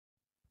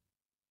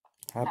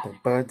Happy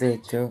birthday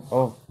to.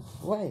 Oh,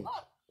 wait.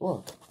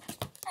 Look.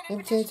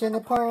 Invitation to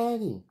the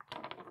party.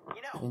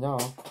 You know,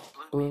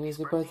 Blue needs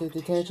a birthday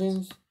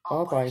detentions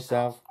all by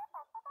itself.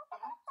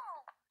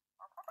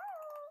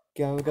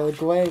 Go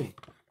away.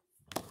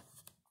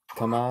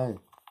 Come on.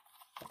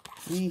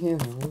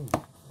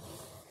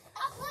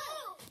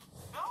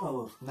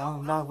 Oh,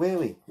 no, not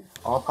really.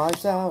 All by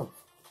itself.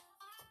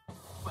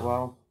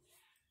 Well,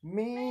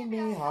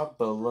 maybe help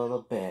a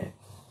little bit.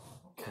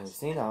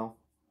 Cause, you know,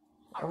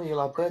 I really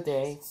like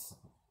birthdays.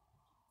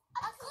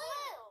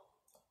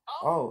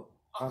 Oh,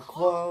 a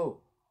clue.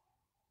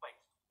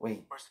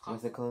 Wait,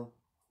 where's the clue?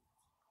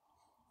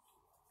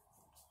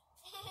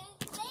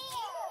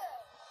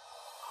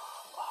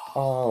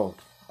 Oh,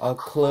 a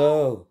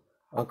clue.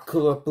 A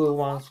clue Blue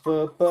wants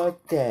for a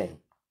birthday.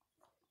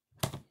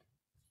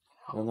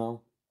 You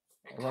know,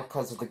 not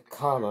because of the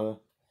color.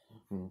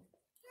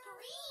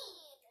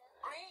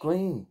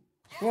 Green.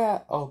 Yeah,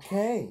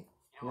 okay.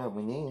 You know what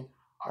we need?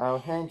 Our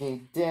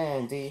handy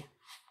dandy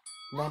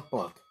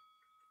notebook.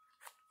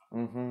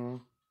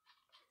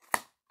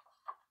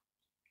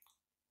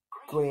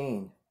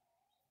 Green.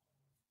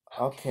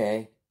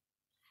 Okay.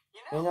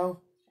 You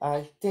know,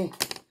 I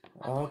think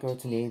I'm going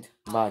to need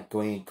my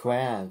green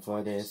crayon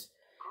for this.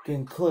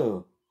 Green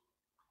clue.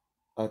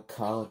 A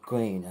color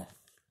green.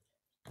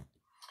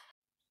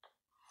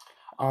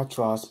 I'll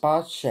draw a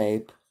spot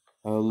shape.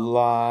 A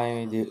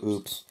line the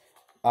oops.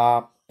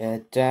 Up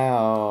and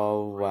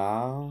down.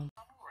 Round.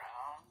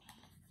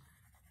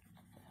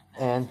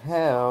 And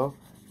hell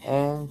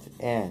and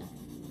end.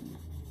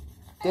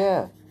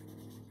 There.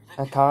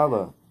 A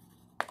color.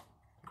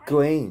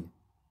 Green.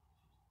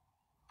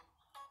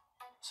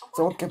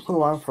 So we can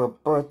put on for a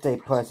birthday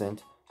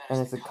present, and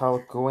it's a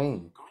color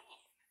green.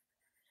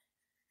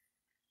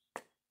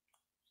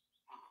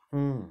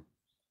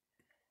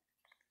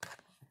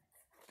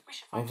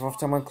 I have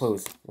some more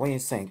clues. What do you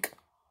think?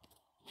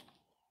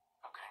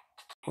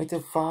 We need to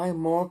find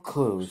more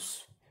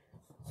clues.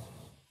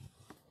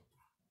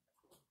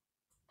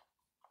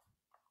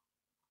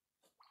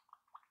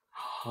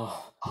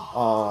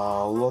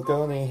 Oh, look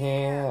over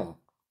here.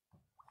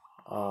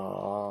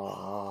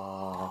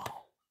 Oh,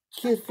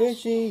 cute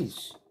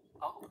fishies.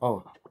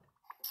 Oh.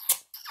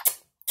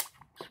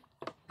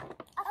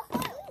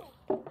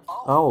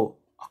 Oh,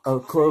 a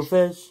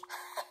crowfish?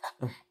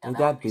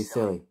 That'd be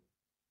silly.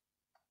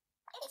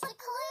 It's a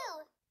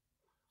clue.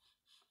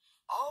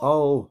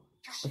 Oh,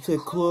 it's a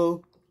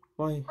clue.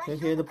 Why, you're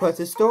here in the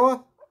present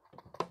store?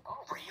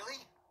 Oh,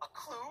 really? A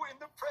clue in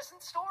the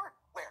present store?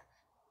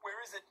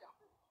 Where is it?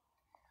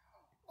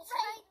 It's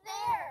right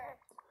there.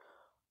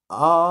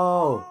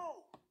 Oh,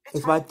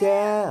 it's right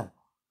there.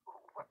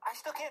 I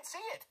still can't see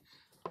it.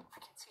 I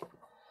can't see it.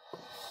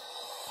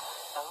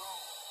 Oh,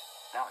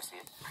 now I see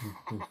it.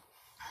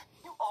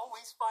 You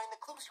always find the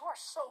clues. You are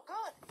so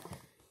good.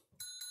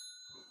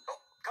 Oh,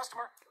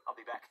 customer, I'll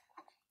be back.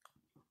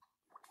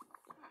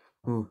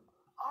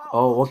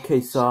 Oh,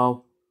 okay,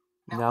 so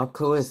now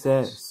clue is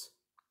this.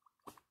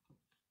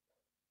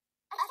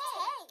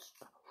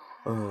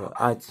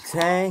 A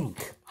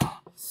tank.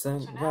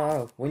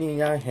 So, we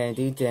need our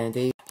handy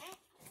dandy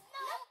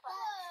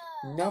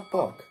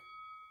notebook.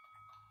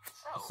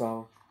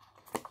 So,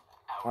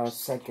 our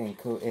second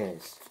clue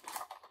is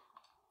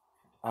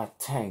a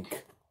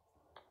tank.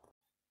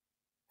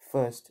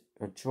 First,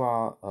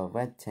 draw a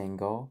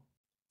rectangle,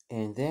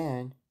 and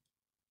then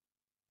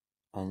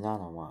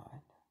another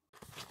one.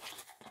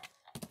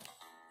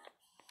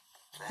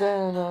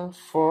 Then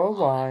 4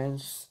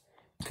 lines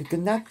to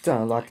connect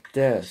them like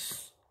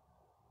this.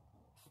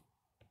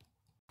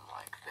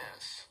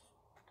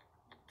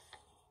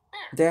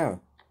 There,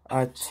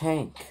 a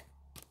tank.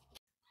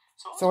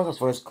 So what's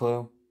the first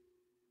clue?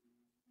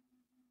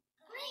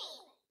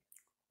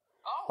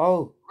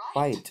 Oh,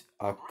 right,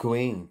 a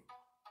green.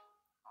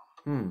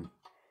 And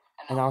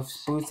our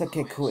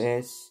second clue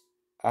is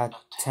a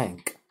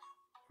tank.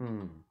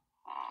 So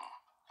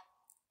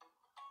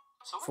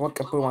what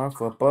could put on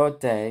for a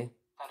birthday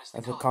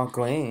as a color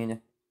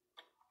green?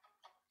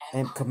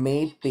 And could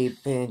maybe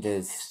fit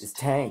this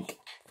tank.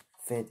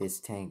 Fit this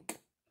tank.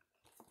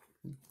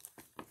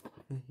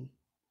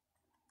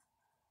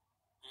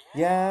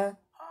 Yeah?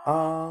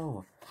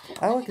 Oh,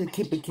 I want to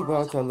keep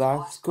out the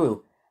last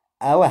screw.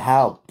 I will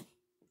help.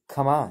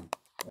 Come on.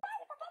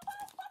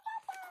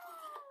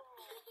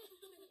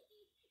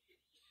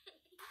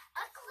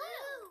 A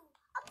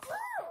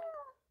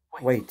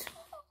clue. Wait.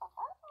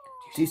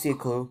 Do you see a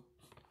clue?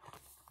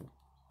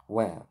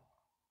 Where?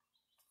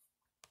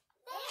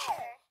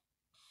 There.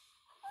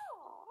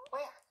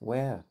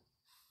 Where?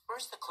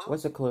 Where's the clue?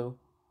 What's the clue?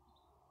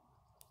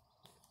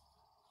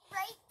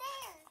 Right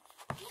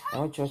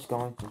there. I'm just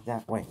going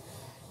that way.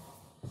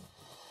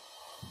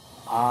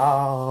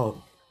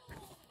 Oh.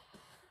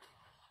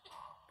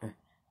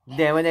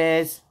 There it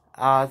is.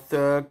 Our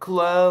third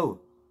clue.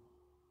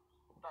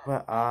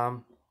 But,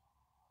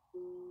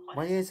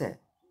 what is it?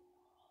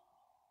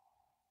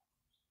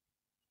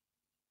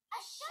 A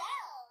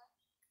shell.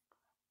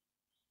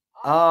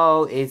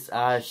 Oh, it's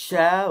a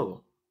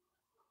shell.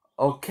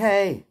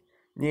 Okay.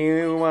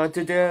 You want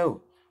to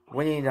do?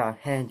 We need a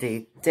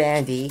handy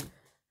dandy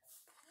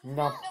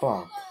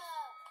notebook.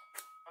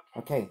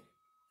 Okay.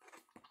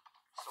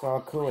 So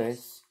our clue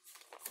is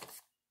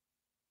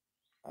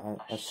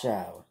a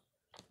shell.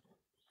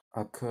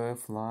 A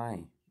curved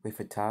line with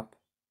a top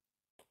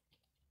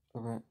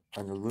and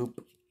a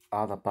loop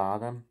at the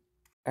bottom.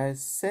 A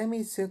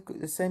semicircle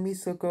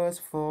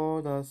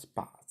for the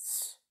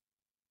spots.